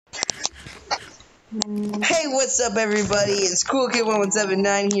Hey, what's up, everybody? It's Cool Kid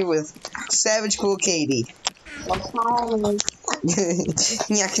 1179 here with Savage Cool Katie. What's wrong?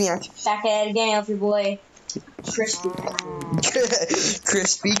 Knack, knack. Back at it again with your boy, Crispy.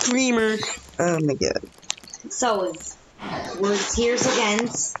 Krispy Kremer. Oh my god. So, we're here's again.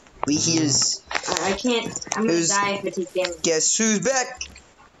 We here's. I can't. I'm gonna die if I take damage. Guess who's back?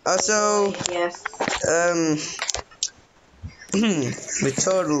 Also, Yes. we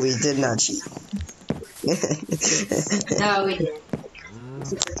totally did not cheat. No, we didn't.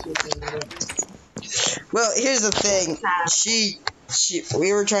 Well, here's the thing.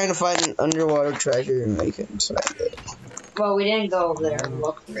 We were trying to find an underwater treasure and we couldn't find it. Well, we didn't go over there and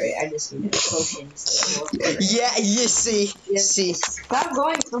look for it. I just needed potions. Yeah, you see. Yes. See. Stop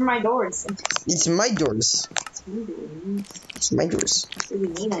going through my doors. It's my doors. It's my doors. What do you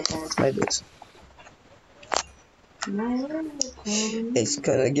mean like that? It's my doors. It's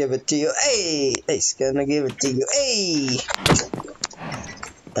gonna give it to you. Hey! It's gonna give it to you. Hey!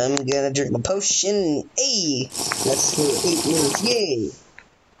 I'm gonna drink a potion. Hey! Let's do 8 minutes. Yay!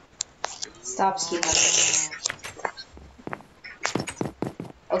 Stop scheming.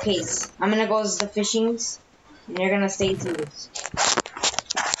 Okay, I'm gonna go as the fishings, and you're gonna stay thieves.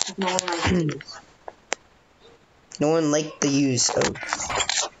 No one likes thieves. No one liked the use of.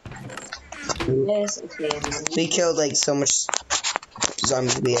 Yes, okay. We killed like so much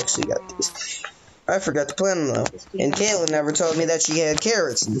zombies. We actually got these. I forgot to plant them though. And Caitlin never told me that she had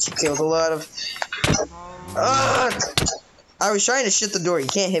carrots, and she killed a lot of. I was trying to shut the door. You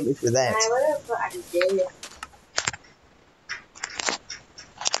can't hit me for that. I did.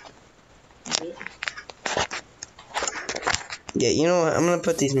 Yeah, you know what? I'm gonna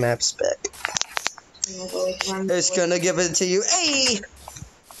put these maps back. It's gonna give it to you. Hey!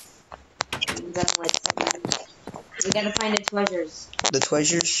 We gotta find the treasures. The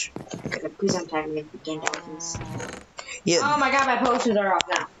treasures? Please don't tag me again, dolphins. Yeah. Oh my god, my potions are off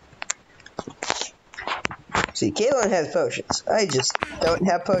now. See, Caitlin has potions. I just don't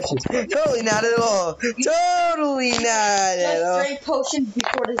have potions. Totally not at all. Totally not at all. Just drank potions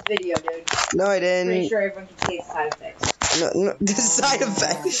before this video, dude. No, I didn't. Pretty sure everyone can see the side effects. No, the side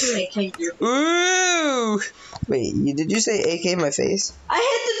effects. Ooh! Wait, did you say AK my face? I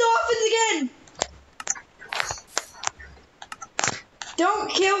hit the dolphins again! Don't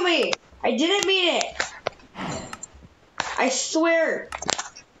kill me! I didn't mean it! I swear!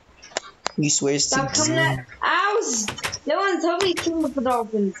 You swear to Stop coming at— Ows! Dylan, tell me to kill with the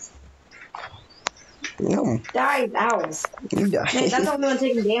dolphins. No. Die, ows. You die. Man, that's the only one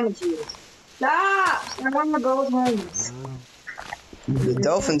taking damage here. Stop! I want to go with homes. The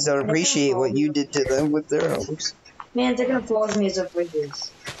dolphins don't appreciate what you did to them with their homes. Man, they're gonna fall as me as a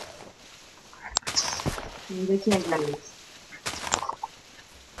bridges. They can't die.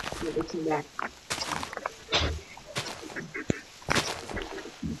 Yeah, they came back.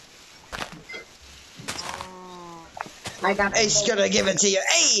 I got Hey, she's gonna give it to you.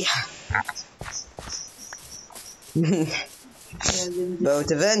 Hey! Boat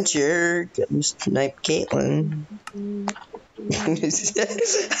adventure. Gonna snipe Caitlin.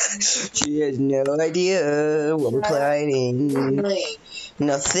 She has no idea what we're planning.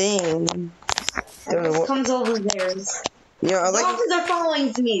 Nothing. Don't know what comes over there. You know, I like. Dolphins are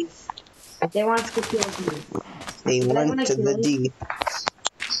following me. They want to kill me. They went to the D.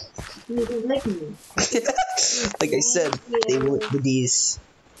 They like me. Like I said, they went the D's.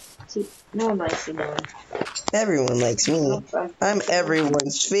 See, no one likes me though. Everyone likes me. I'm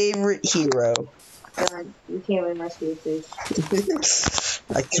everyone's favorite hero. You can't win my sweet face.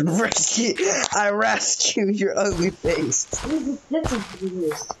 I can rescue. I rescue your ugly face. This is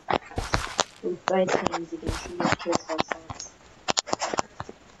weird. With dice games against you, just kill ourselves.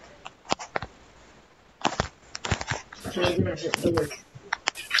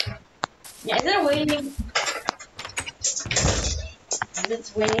 Yeah, is it waiting? Is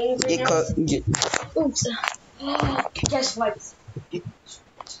it waiting right now? Oops. Guess what?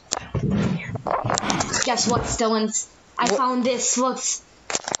 Guess what, Stillins? I found this. Looks.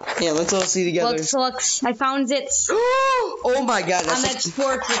 Yeah, let's all see together. Looks. I found it. Oh my god, that's I'm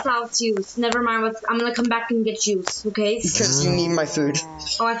export without juice. Never mind. I'm gonna come back and get juice, okay? Because you need my food.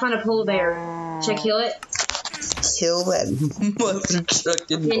 Oh, I found a polar bear. Should I kill it? Kill that mother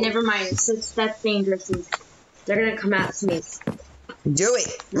trucking. Okay, never mind. Since that's dangerous, they're gonna come at me. Do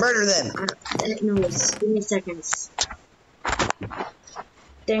it. Murder them. No, give me seconds.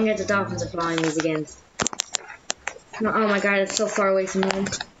 Dang it, the dolphins are following me again. No, oh my god, it's so far away from home.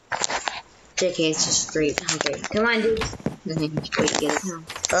 JK, it's just straight. Okay, come on, dude. Wait, get it.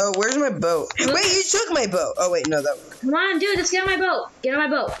 Oh, where's my boat? Wait, you took my boat. Oh, wait, no, that one. Come on, dude, let's get on my boat. Get on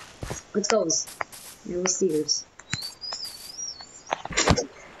my boat. Let's go. No steers.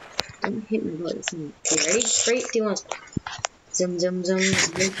 Don't hit my butt. Okay, ready? 3, 2, 1. Zoom, zoom, zoom.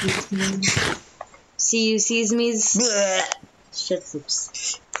 See you, sees me's. Shit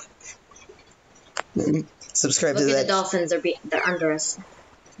flips. Subscribe Look to at that. the dolphins. They're under us.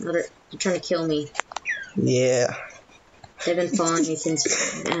 They're trying to kill me. Yeah. They've been following me since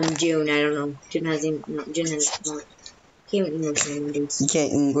June. I don't know. June has not. Can't English anymore, dudes. You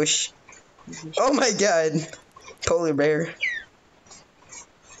can't English. Oh my god. Polar bear.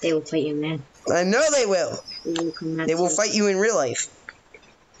 They will fight you, man. I know they will. They will fight you in real life.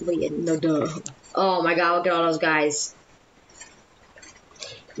 No duh. Oh my god, look at all those guys.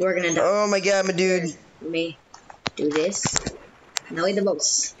 We're gonna die. Oh my god, my dude. Let me do this. Now eat the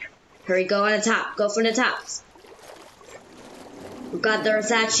boats. Hurry, go on the top. Go from the top. We've got their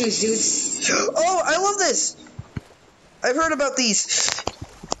statues, dudes. Oh, I love this. I've heard about these.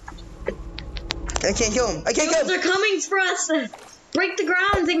 I can't kill him. I can't kill him. They're coming for us. Break the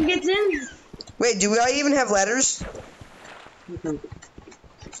ground and get in. Wait, do I even have ladders?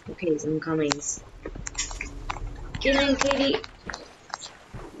 Okay, I'm coming. Get in, Katie.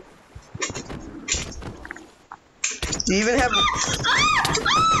 Do you even have...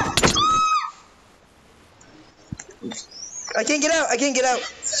 I can't get out. I can't get out.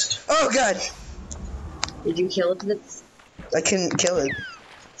 Oh, God. Did you kill it? I couldn't kill it.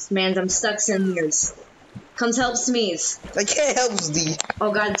 Man, I'm stuck in here. Comes help Smeeze. I can't help thee.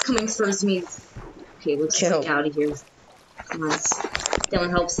 Oh, God, it's coming for Smeeze. Okay, let's get out of here. Come on. Dylan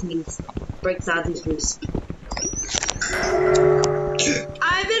helps me break out these roofs.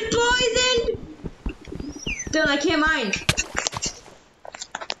 I've been poisoned! Dylan, I can't mine.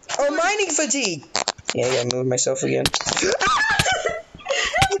 Oh, mining fatigue. Yeah, I gotta move myself again.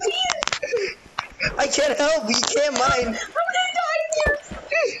 I can't help. You can't mine. I'm gonna die here.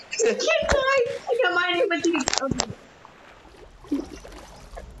 I can't die. I got mining fatigue. Okay.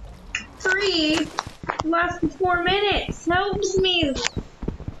 3. Less than 4 minutes. Helps me.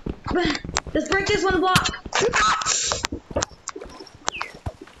 Let's break this one block.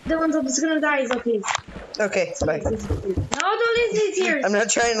 Dylan's just gonna die. It's okay. Okay, bye. No, don't leave these here. I'm not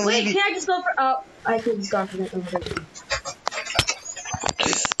trying to leave you. Wait, can I just go for... Oh, I could have just gone for that.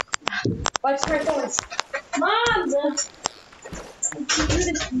 Watch my doors. Mom! Then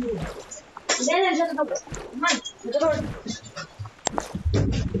I shut the door. Come on, shut the door.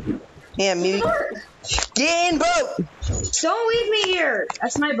 Yeah, me. Get in boat! Don't leave me here.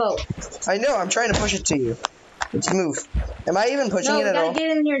 That's my boat. I know, I'm trying to push it to you. Let's move. Am I even pushing it at all? No, we gotta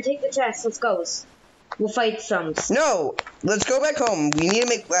get in here and take the chest. Let's go. We'll fight some. No! Let's go back home. We need to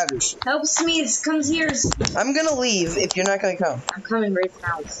make ladders. Help Smeeze. Comes here. I'm gonna leave if you're not gonna come. I'm coming right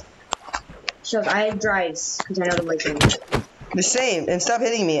now. Shove, I have drives, because I know the way to. The same. And stop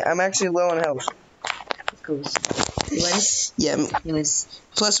hitting me. I'm actually low on health. Let's go. You win? Yeah. Anyways.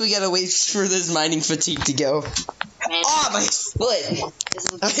 Plus, we gotta wait for this mining fatigue to go. Oh, my foot!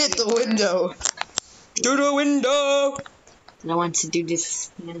 I hit the window. Through the window! I want to do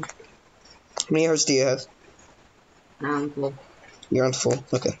this. Man. How many hearts do you have? I'm full. You're on full.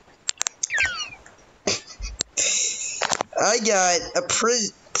 Okay. I got a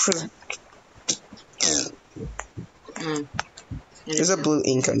There's a blue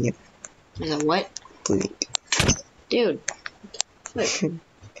ink on you. There's a what? Blue ink. Dude. Look.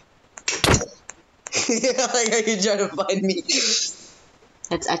 Yeah, like how you trying to find me.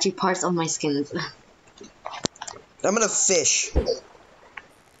 That's actually parts of my skins. I'm gonna fish.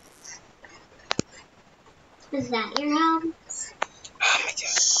 Is that your home? Oh my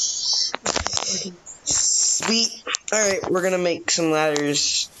god. Sweet. Alright, we're gonna make some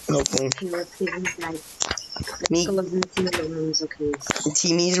ladders, hopefully. Me? Okay.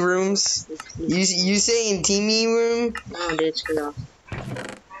 Teamy's rooms? You saying Teamy room? Oh, dude, screw off.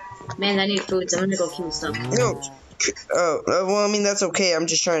 Man, I need food, so I'm gonna go kill stuff. No. Oh, well, I mean, that's okay. I'm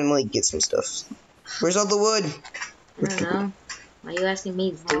just trying to, like, get some stuff. Where's all the wood? I don't know. Why are you asking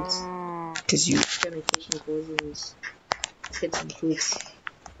me, dudes? Cause you... Let's get some food.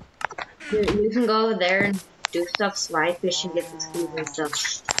 You can go over there and do stuff, slide fish and get some food and stuff.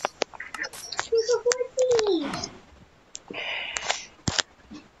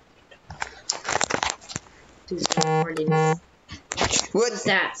 Do some recordings. What's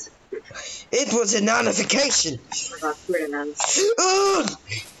that? It was a notification. Oh my god, we're done. Ugh!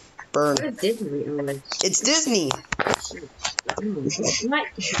 Burn. What is Disney? Oh, like, It's Disney. what?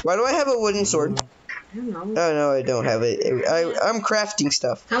 Why do I have a wooden sword? I don't know. Oh, no, I don't have it. I'm crafting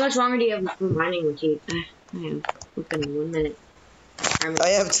stuff. How much longer do you have for mining with you? I am looking 1 minute. I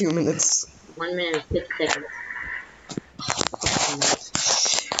have 2 minutes. 1 minute and 50 seconds.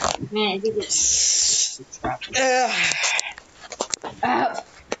 Man, if you get... Ow!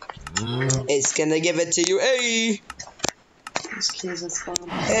 It's gonna give it to you. Hey!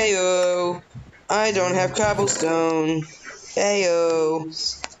 Heyo! I don't have cobblestone. Heyo!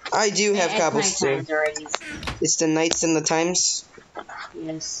 I do have cobblestone. It's the nights and the times.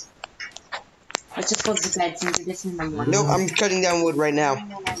 Yes. Let's just go to bed since it's in the morning. Nope, I'm cutting down wood right now.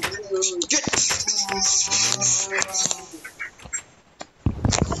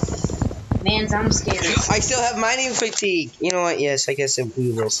 Mans, I'm scared. I still have mining fatigue. You know what? Yes, I guess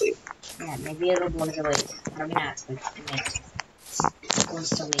we will sleep. Yeah, maybe it'll go to late. Maybe not, but it goes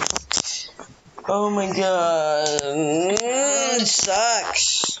to late. Oh my god. It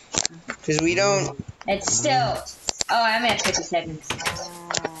sucks. Because we don't... It's still... Oh, I'm at 50 seconds.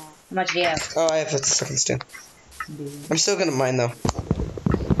 How much do you have? Oh, I have 50 seconds too. I'm still gonna mine though.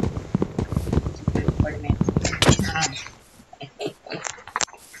 40 minutes.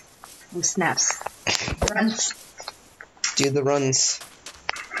 Who snaps? Runs. Do the runs.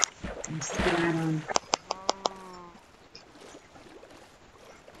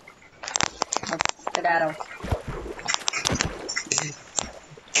 Skedaddle.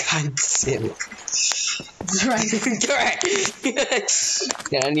 God damn it. Right. Alright.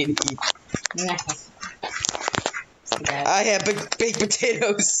 Yeah, I need to eat. I have baked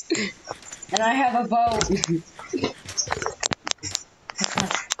potatoes. And I have a bow.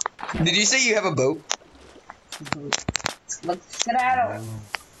 Did you say you have a boat? Look, skedaddle.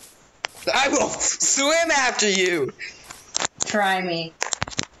 I will swim after you. Try me.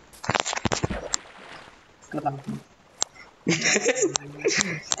 No.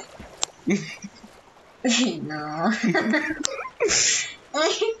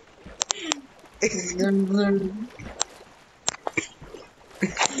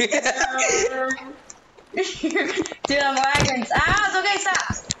 Dude, I'm lagging. Ah, it's okay,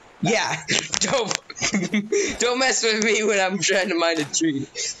 stop. Yeah, don't mess with me when I'm trying to mine a tree.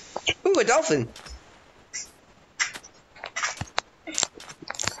 Ooh, a dolphin.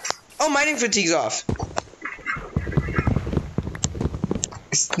 Oh, mining fatigue's off.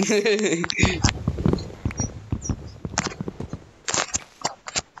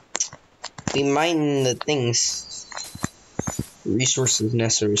 We mine the things. Resources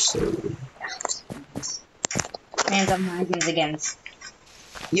necessary. Man's I'm lagging again.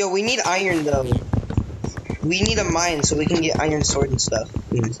 Yo, we need iron though. We need a mine so we can get iron sword and stuff.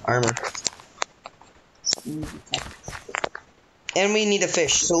 And armor. And we need a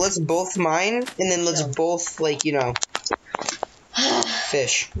fish. So let's both mine and then let's both, like, you know,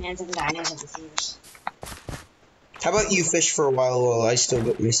 fish. Man's I'm dying of disease. How about you fish for a while I still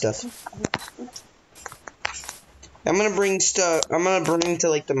get my stuff? I'm gonna bring stuff. I'm gonna bring to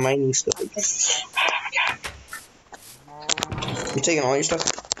like the mining stuff. You taking all your stuff?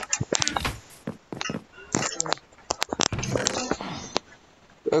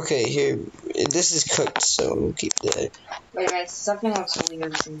 Okay, here. This is cooked, so we'll keep that. Wait, guys, something looks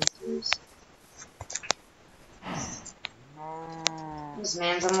weird in this. This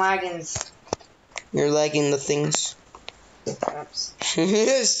man's I'm lagging. You're lagging the things. Oops.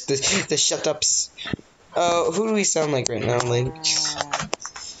 the shut ups. Who do we sound like right now, lady?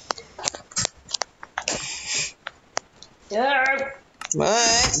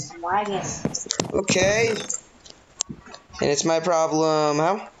 What? I'm lagging. Okay. And it's my problem.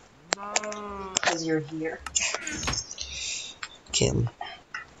 How? Because you're here. Kim.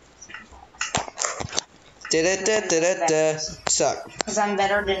 Da-da-da-da-da-da. Suck. Because I'm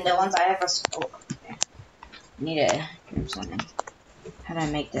better than the ones I have a school. Okay. Need to do something. How do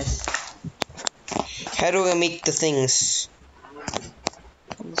I make this? How do I make the things?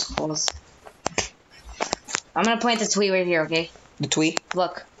 This close. I'm gonna plant the tweet right here, okay? The tweet?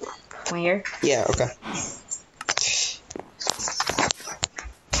 Look. Right here. Yeah, okay.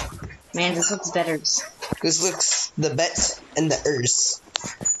 Man, this looks better. This looks the best and the ers.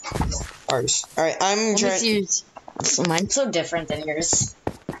 Ours. Alright, I'm trying. Mine's so different than yours.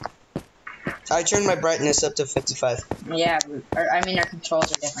 I turned my brightness up to 55. Yeah, our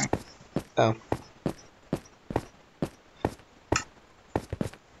controls are different. Oh.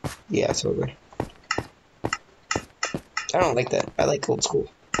 Yeah, totally. I don't like that. I like old school.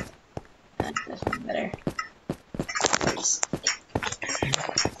 This one better.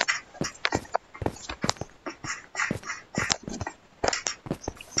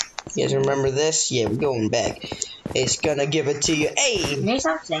 You guys remember this? Yeah, we're going back. It's gonna give it to you. Hey! Can you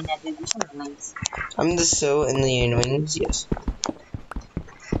stop saying that, dude? You're so annoying. I'm the so and the annoyings, yes.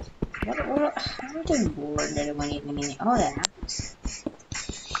 What, how did bored that it went even in? Oh, that happens.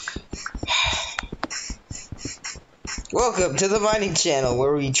 Welcome to the mining channel,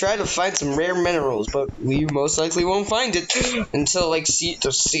 where we try to find some rare minerals, but we most likely won't find it until like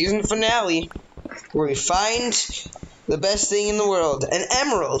the season finale, where we find the best thing in the world, an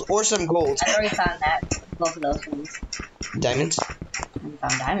emerald or some gold. I already found that. Both of those things. Diamonds? I haven't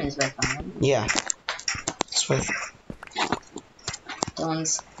found diamonds, but I found them. Yeah. That's what The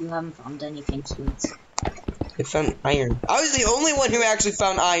ones you haven't found any pink sweets. I found iron. I was the only one who actually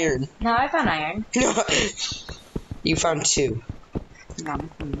found iron. No, I found iron. You found 2. No, I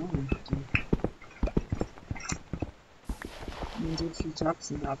found one. I'm gonna do 2 drops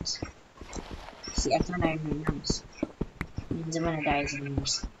and drops. See, I found iron in my house. Means I'm gonna die as a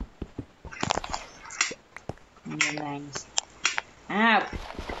moose. And then bangs. Ow!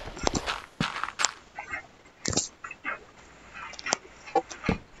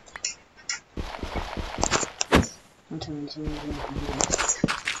 I'm turning to me.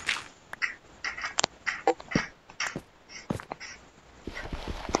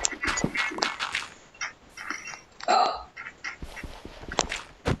 Oh!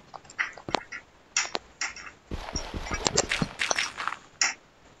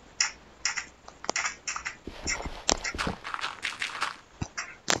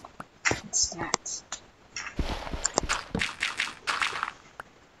 Stats.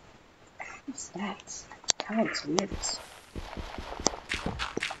 Stats. That looks weird.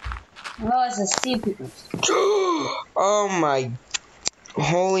 Oh, it's a sea creeper. Oh my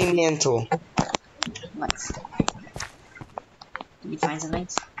holy mantle. What? Did you find something?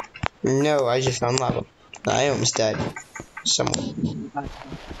 No, I just found lava. I almost died. Somewhere.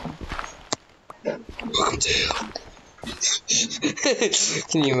 Welcome to.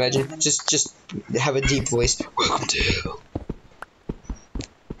 Can you imagine? Just have a deep voice. Welcome to.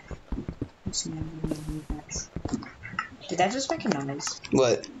 Did that just make a noise?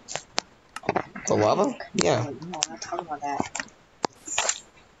 What? The lava? Yeah. No, I'm not talking about that.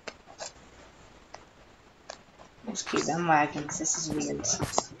 Let's keep them wagons. This is weird.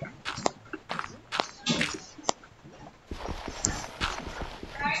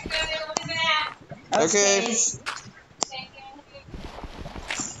 Okay.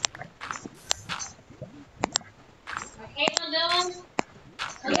 Okay, Dylan?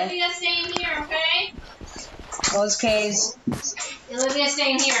 Olivia's staying here, okay? Those caves. Olivia's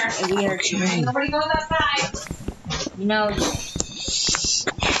staying here. Here. Nobody goes outside. You know.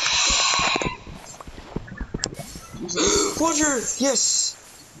 Water! Yes!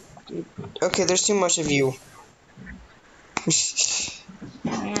 Okay, there's too much of you.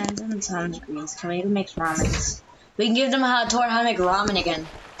 Man, doesn't sound greens. Can we even make ramen? We can give them a tour how to make ramen again.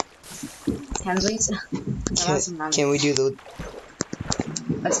 Can we? I want some ramen. Can we do the...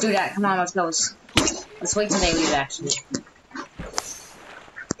 Let's do that. Come on, let's go. Let's wait till they leave, actually.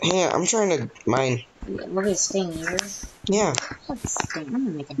 Yeah, I'm trying to mine. Look at staying here. Yeah. Let's stay. I'm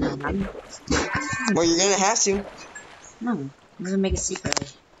gonna make a ramen. Well, you're gonna have to. No, I'm gonna make it secretly.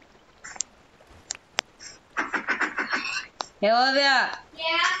 Hey, Olivia.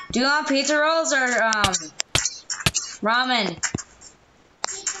 Yeah? Do you want pizza rolls or ramen?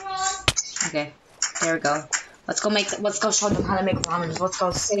 Pizza rolls? Okay, there we go. Let's go show them how to make ramen. Let's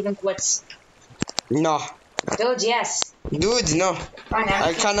go save and quits. No. Dude, yes. Dude, no. Fine,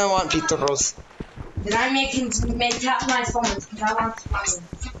 I kinda want pizza rolls. Then I'm making top my phones because I want ramen.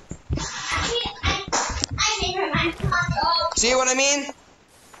 I made her my phone. See what I mean?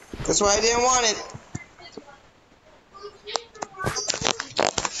 That's why I didn't want it.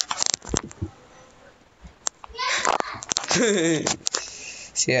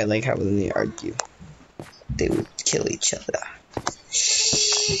 See, I like how when they argue, they would kill each other.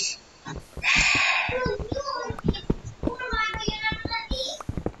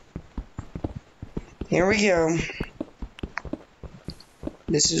 Here we go.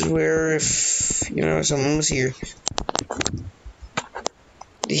 This is where, if, you know, someone was here.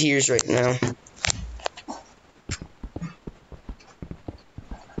 Here's right now.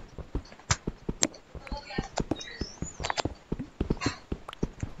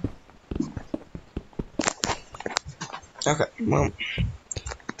 Okay, well,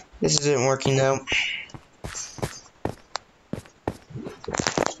 this isn't working out.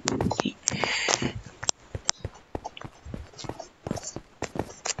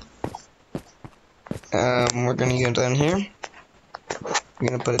 We're gonna go down here. We're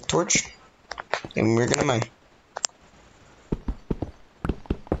gonna put a torch, and we're gonna mine.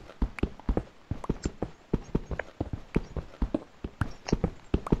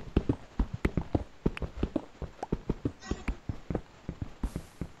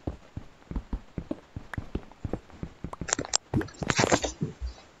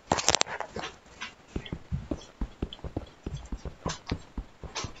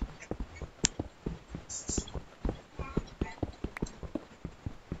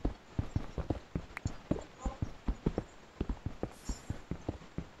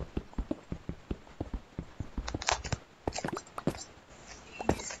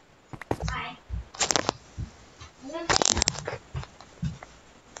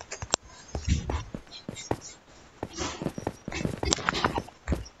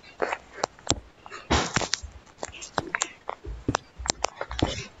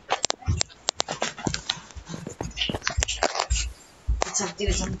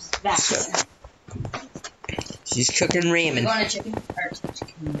 Dude, I'm back. So, she's cooking We're ramen. going to chicken. Or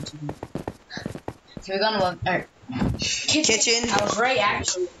chicken. So we're going to Kitchen. I was right,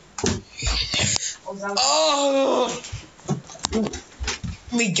 actually. Oh!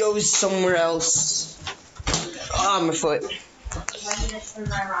 We go somewhere else. Oh, my foot.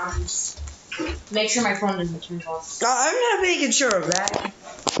 Make sure my phone doesn't turn off. I'm not making sure of that.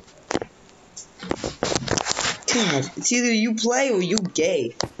 God, it's either you play or you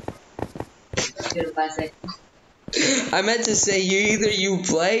gay. Good classic. I meant to say either you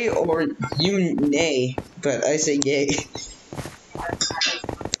play or you nay, but I say gay.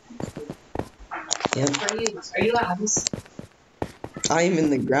 Yep. Are you at homes? I am in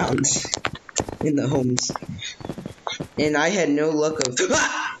the ground. In the homes. And I had no luck of...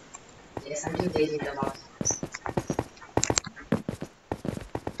 Ah! Yes, I'm too lazy to watch.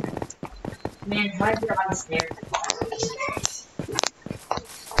 Man, why is there on the stairs?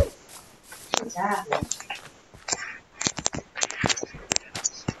 What's happening?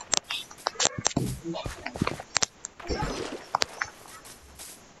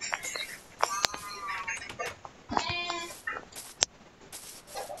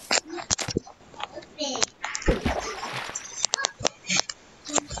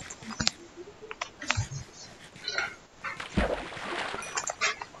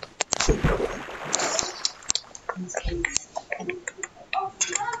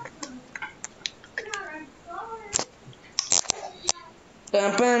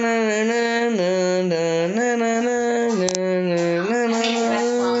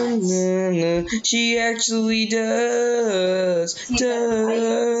 She actually does. She What's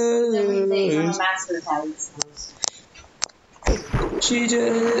cool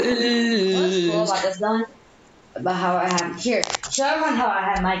does. about this, Dylan? About how I have here. Show everyone how I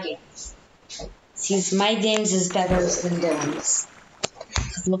have my games. See, my games is better than Dylan's.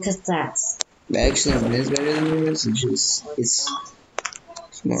 Look at that. Actually, it is better than yours. It's just it's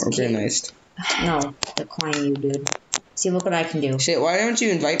more organized. No, decline you, dude. See, look what I can do. Shit, why don't you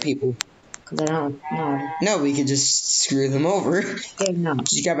invite people? Cause I don't know. No, we could just screw them over. Dude, no.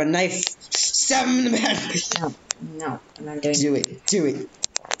 Just grab a knife, stab them in the back. No, I'm not doing Do it. Do it.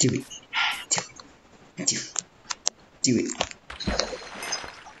 Do it. Do it. Do it.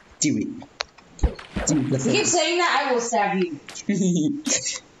 Do it. Do You keep saying that, I will stab you.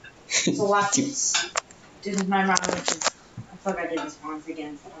 it. So watch this. This is my mom. I forgot I did this once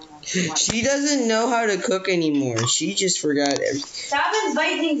again. So I don't know. She doesn't know how to cook anymore. She just forgot everything. Stop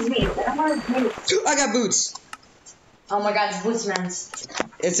inviting me. I don't want to do. I got boots. Oh my god, it's Bootsman's.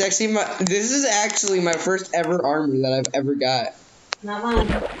 It's actually this is actually my first ever armor that I've ever got Not mine.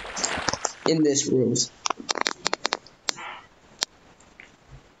 in this world.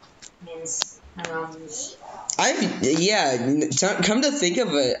 Come to think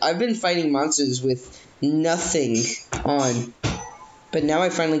of it, I've been fighting monsters with nothing on, but now I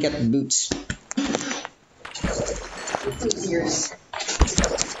finally got the boots.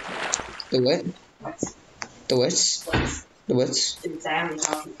 The what? The what? The what?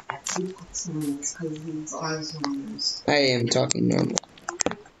 I am talking normal.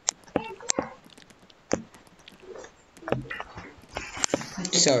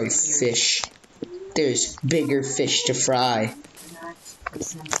 Sorry, fish. There's bigger fish to fry.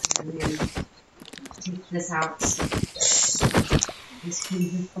 Take this out.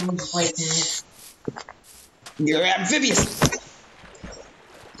 You're amphibious.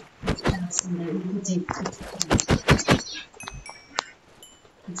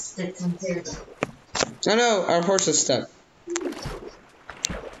 Oh no, our horse is stuck.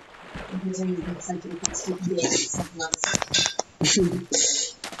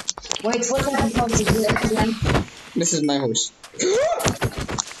 Wait, what's that supposed to do again? This is my horse.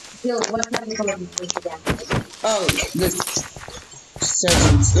 Yo, what's that supposed to do again? Oh, this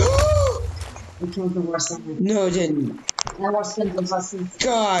servants. We killed the worst one. No, it didn't. That was been the blessing.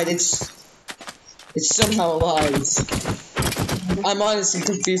 God, it's somehow alive. I'm honestly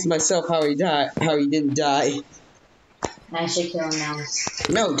confused myself how he didn't die. I should kill him now.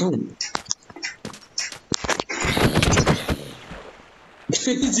 No, don't.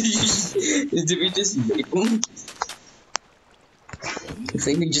 Did we just rape him? I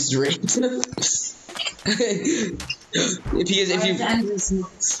think we just raped him. if you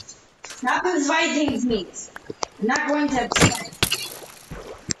Stop inviting me. I'm not going to upset.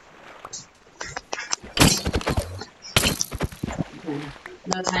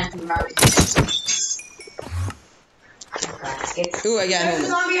 No time for Mario. Ooh, I got There's a him.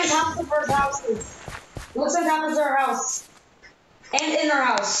 zombie on top of our houses. Looks on top of our house. And in our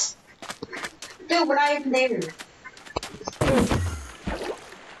house. Dude, we're not even there.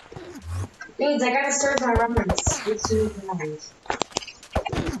 Dudes, I gotta search my runners. Let's see the runners.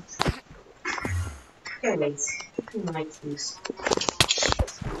 Here, wait. Who likes these?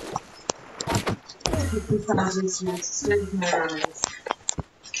 Search my runners.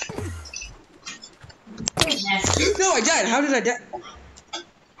 No, I died. How did I die?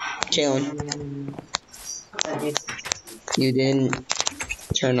 Jalen, you didn't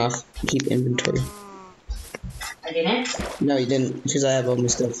turn off keep inventory. I didn't? No, you didn't, because I have all my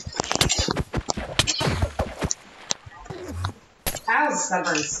stuff. How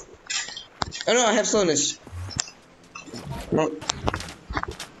stubborn. Oh no, I have slowness. No.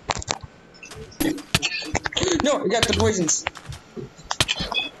 No, I got the poisons.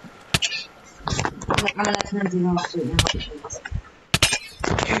 I'm gonna turn it off right now.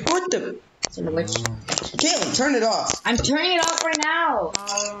 What the? Caleb, turn it off. I'm turning it off right now.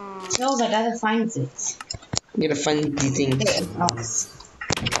 Chills, I gotta find it. You gotta find the thing.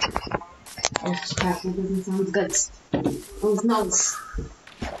 Oh crap, that doesn't sound good. Oh no.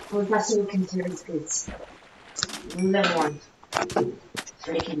 Oh, that's what considers good. Another one.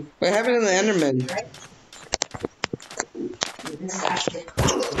 Breaking. What happened to the Enderman? Right? This is actually.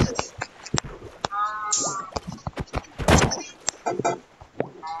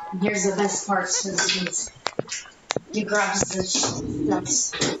 Here's the best part for the kids. You grab the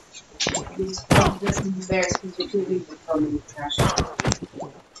stuffs. You put this in the bears because you're too weak to throw them in the trash.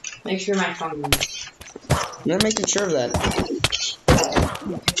 Make sure my phone is. I'm not making sure of that.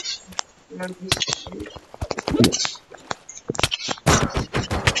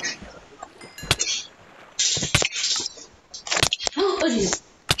 Oh,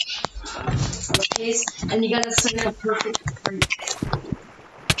 jeez. And you gotta send a perfect fruit.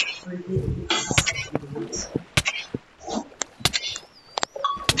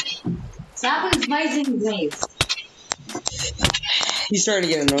 It happens amazing ways. He's starting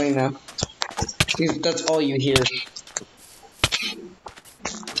to get annoying now. That's all you hear.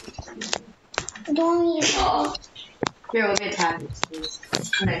 Don't need it. Here, we'll get tapping, please.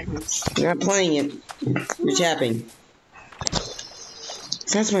 You're not playing it. You're tapping.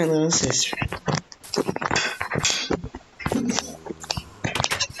 That's my little sister.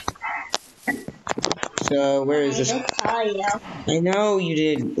 So, where is this? I know you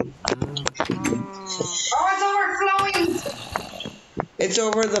did. Oh, it's overflowing! It's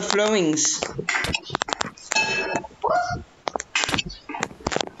over the flowings.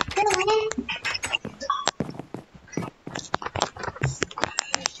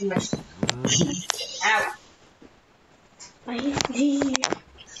 Ow.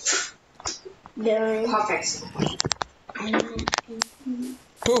 Perfect.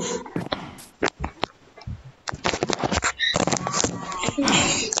 Poof.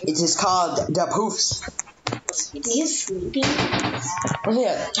 It is called the poofs. Is he sleeping? Oh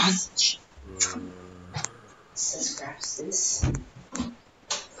yeah. This grabs this.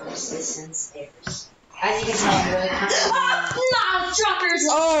 Grabs this and stairs. As you can tell, I'm really confident. No, truckers!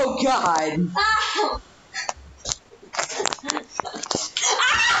 Oh god. Ow!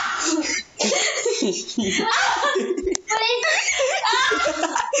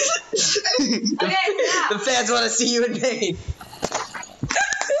 The fans want to see you in pain.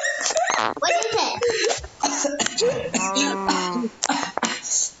 What is it?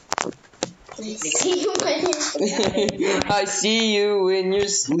 I see you when you're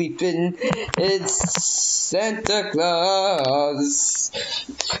sleeping. It's Santa Claus.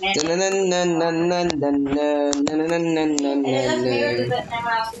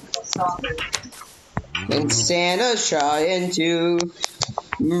 And Santa's trying to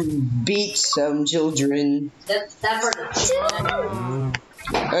beat some children.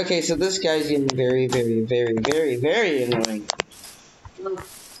 Okay, so this guy's getting very, very, very, very, very annoying.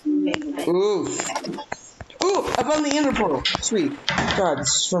 Oof. Ooh, I found the ender portal. Sweet. God,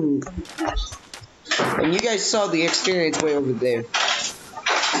 it's from... And you guys saw the experience way over there.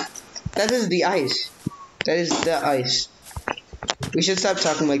 That is the ice. That is the ice. We should stop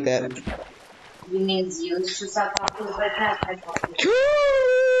talking like that. You mean you should stop talking like that?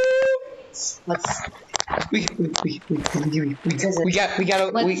 What's... We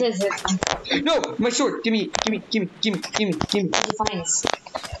gotta. What is it? No, my sword. Gimme. What did you find?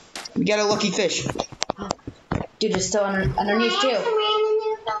 We got a lucky fish. Dude, it's still underneath too.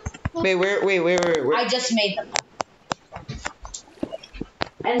 Wait, where? I just made them.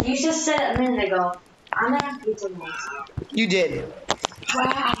 And you just said it a minute ago. I'm gonna have to get some more. You did.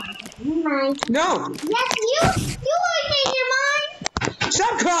 Wow. Mine. No. Yes, you always made your mind.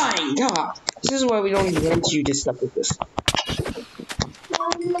 Stop crying. God. This is why we don't even want you to stuff with this.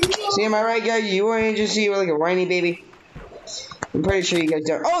 See, am I right, guys? You want to just see like a whiny baby? I'm pretty sure you guys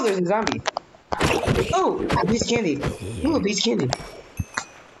don't. Oh, there's a zombie. Oh, a piece of candy. Ooh, a piece of candy.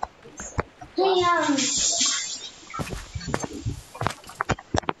 Hey,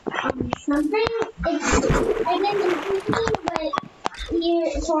 something. I didn't do anything, but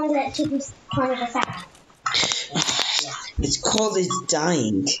you're someone that took this part of the fact. It's called it's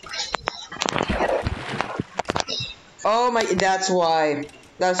dying. Oh my, that's why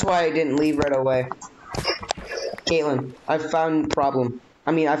I didn't leave right away. Caitlin, I found problem.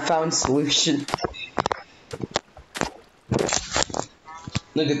 I found solution.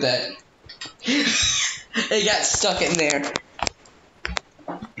 Look at that. It got stuck in there.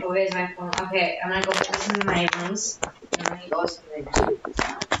 Oh, where's my phone? Okay, I'm gonna go put this in my rooms. And then he goes to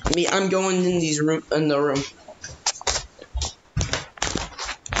the I'm going in the room.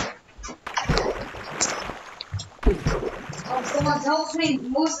 Oh, someone help me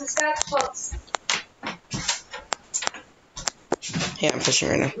move the sketchbooks. Yeah, I'm fishing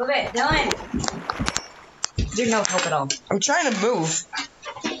right now. Move it, Dylan. There's no help at all. I'm trying to move.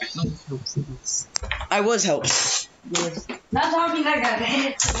 I was helped. Not talking like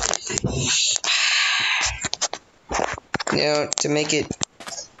that. To make it,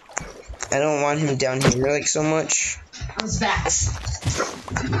 I don't want him down here like so much. On his backs.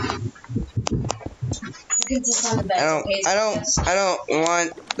 You can sit on the bed. I don't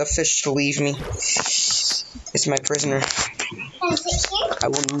want the fish to leave me. It's my prisoner. Can I sit here? I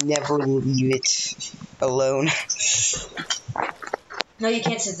will never leave it alone. No, you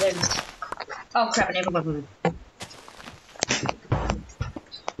can't sit there. Oh crap! I never moved.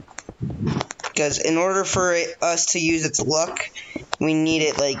 Because in order for us to use its luck, we need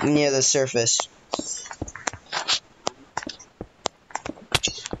it like near the surface.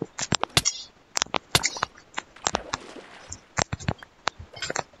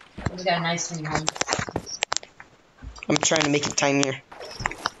 He's got a nice tiny home. I'm trying to make it tinier.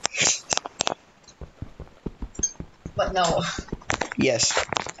 But no. Yes.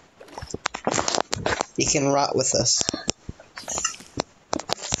 He can rot with us.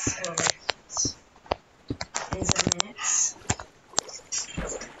 In some minutes.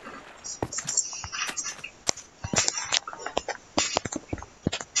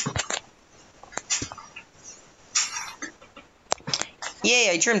 Yay,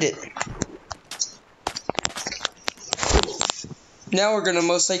 I trimmed it. Now we're gonna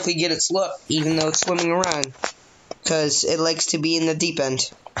most likely get its luck, even though it's swimming around. Because it likes to be in the deep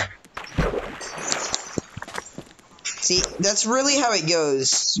end. See, that's really how it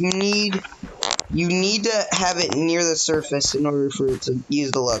goes. You need to have it near the surface in order for it to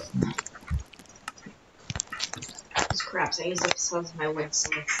use the luck. These craps, I used up some of my wood, so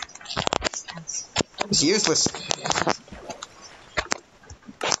It's useless.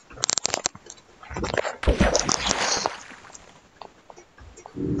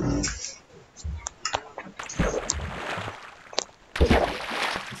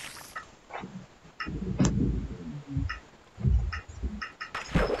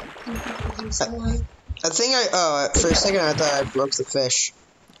 I think for a second I thought I broke the fish.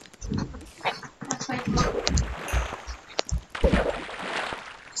 that's fine.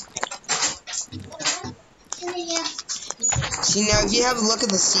 Yeah. See, now if you have a look at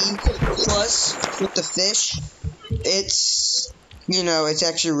the C plus with the fish, it's, it's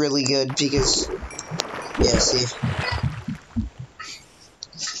actually really good because, yeah, see.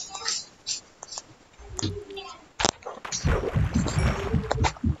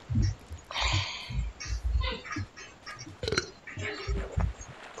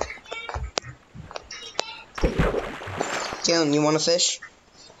 Kalen, you want a fish?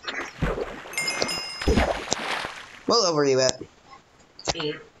 What level are you at? 8.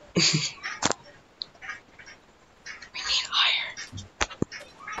 We need higher.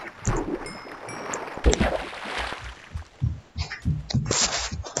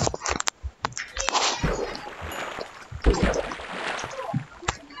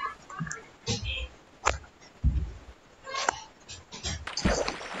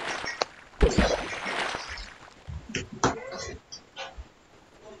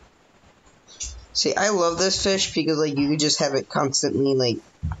 See, I love this fish because, like, you could just have it constantly, like,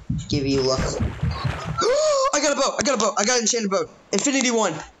 give you luck. I got a boat! I got an enchanted boat! Infinity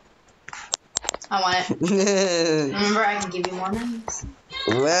 1! I want it. Remember, I can give you more names.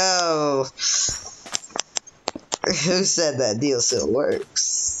 Well, who said that deal still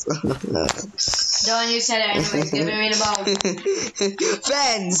works? Dylan, you said it anyways. Give me the boat.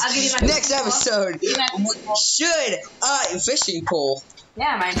 Fans, I'll give you my next episode, Give me my should fishing pole.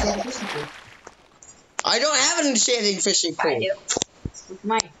 Yeah, mine's in the fishing pool. I don't have an enchanting fishing I pole. do. Look at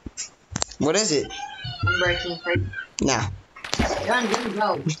mine. What is it? I'm breaking free. Nah. John, give me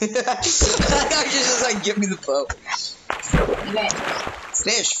go. I thought you just like, give me the bow. Okay.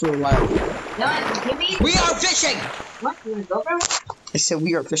 Fish for a while. John, give me. We are fishing! What? You wanna go, bro? I said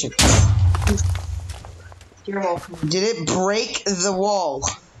we are fishing. You're welcome. Did it break the wall?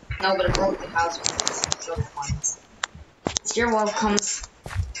 No, but it broke the house with some silver coins. You're welcome.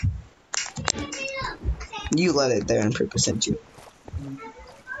 You let it there on purpose, didn't you?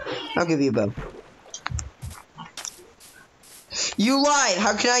 I'll give you a bow. You lied!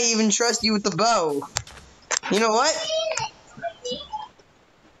 How can I even trust you with the bow? You know what?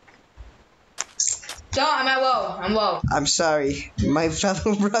 John, I'm at low. I'm low. I'm sorry, my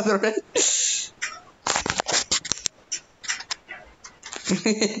fellow brethren.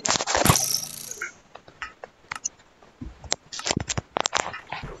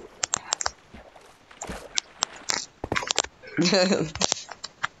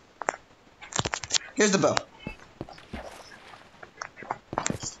 Here's the bow.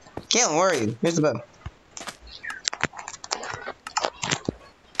 Caitlin, where are you? Here's the bow.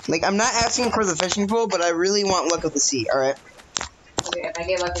 Like, I'm not asking for the fishing pole, but I really want luck of the sea, alright? Okay, if I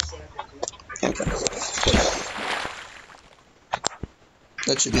get lucky, Okay.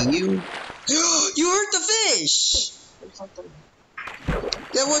 That should be you. You hurt the fish!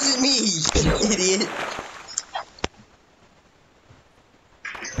 That wasn't me, you idiot.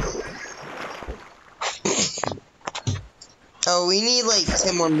 Oh, we need like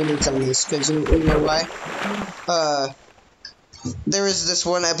 10 more minutes on this, because you know why? There was this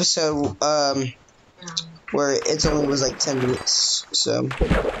one episode, where it only was like 10 minutes, so,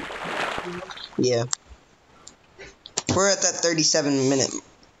 yeah. We're at that 37 minute,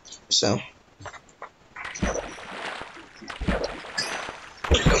 so.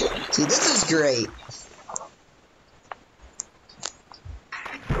 See, this is great.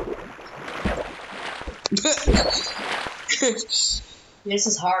 This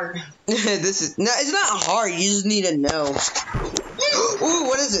is hard. This is, no, it's not hard, you just need to know. Ooh,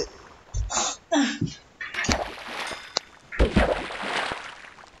 what is it?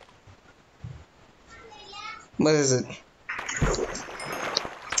 What is it?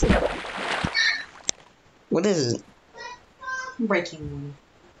 What is it? Breaking one.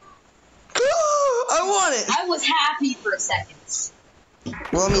 I want it! I was happy for a second.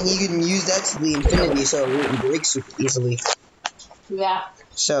 Well, I mean, you can use that to the infinity, so it wouldn't break super easily. Yeah.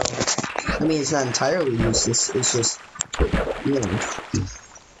 So, I mean, it's not entirely useless. It's just, you know,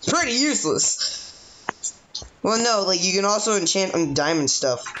 it's pretty useless. Well, no, like, you can also enchant on diamond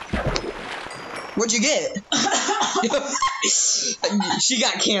stuff. What'd you get? She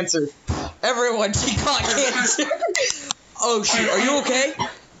got cancer. Everyone, she got cancer. Oh, shoot. Are you okay?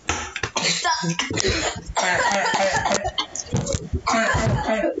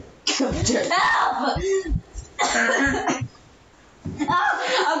 Help!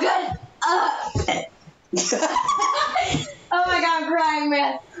 I'm good. Oh my god, I'm crying,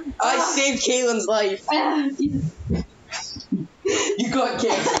 man. I saved Kaylin's life. You got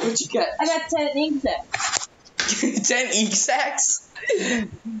cancer. What you got? I got 10 ink sacks. 10 ink sacks?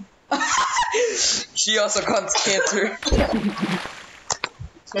 She also got cancer.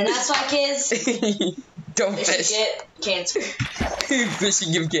 And that's why, kids, Don't they fish. should get cancer.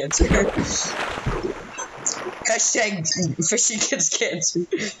 Fishing gives cancer. Hashtag fishing gets cancer.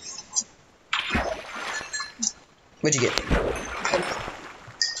 What'd you get?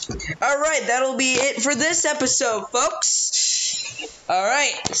 Alright, that'll be it for this episode, folks.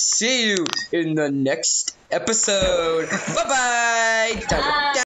 Alright, see you in the next episode. Bye-bye. Bye.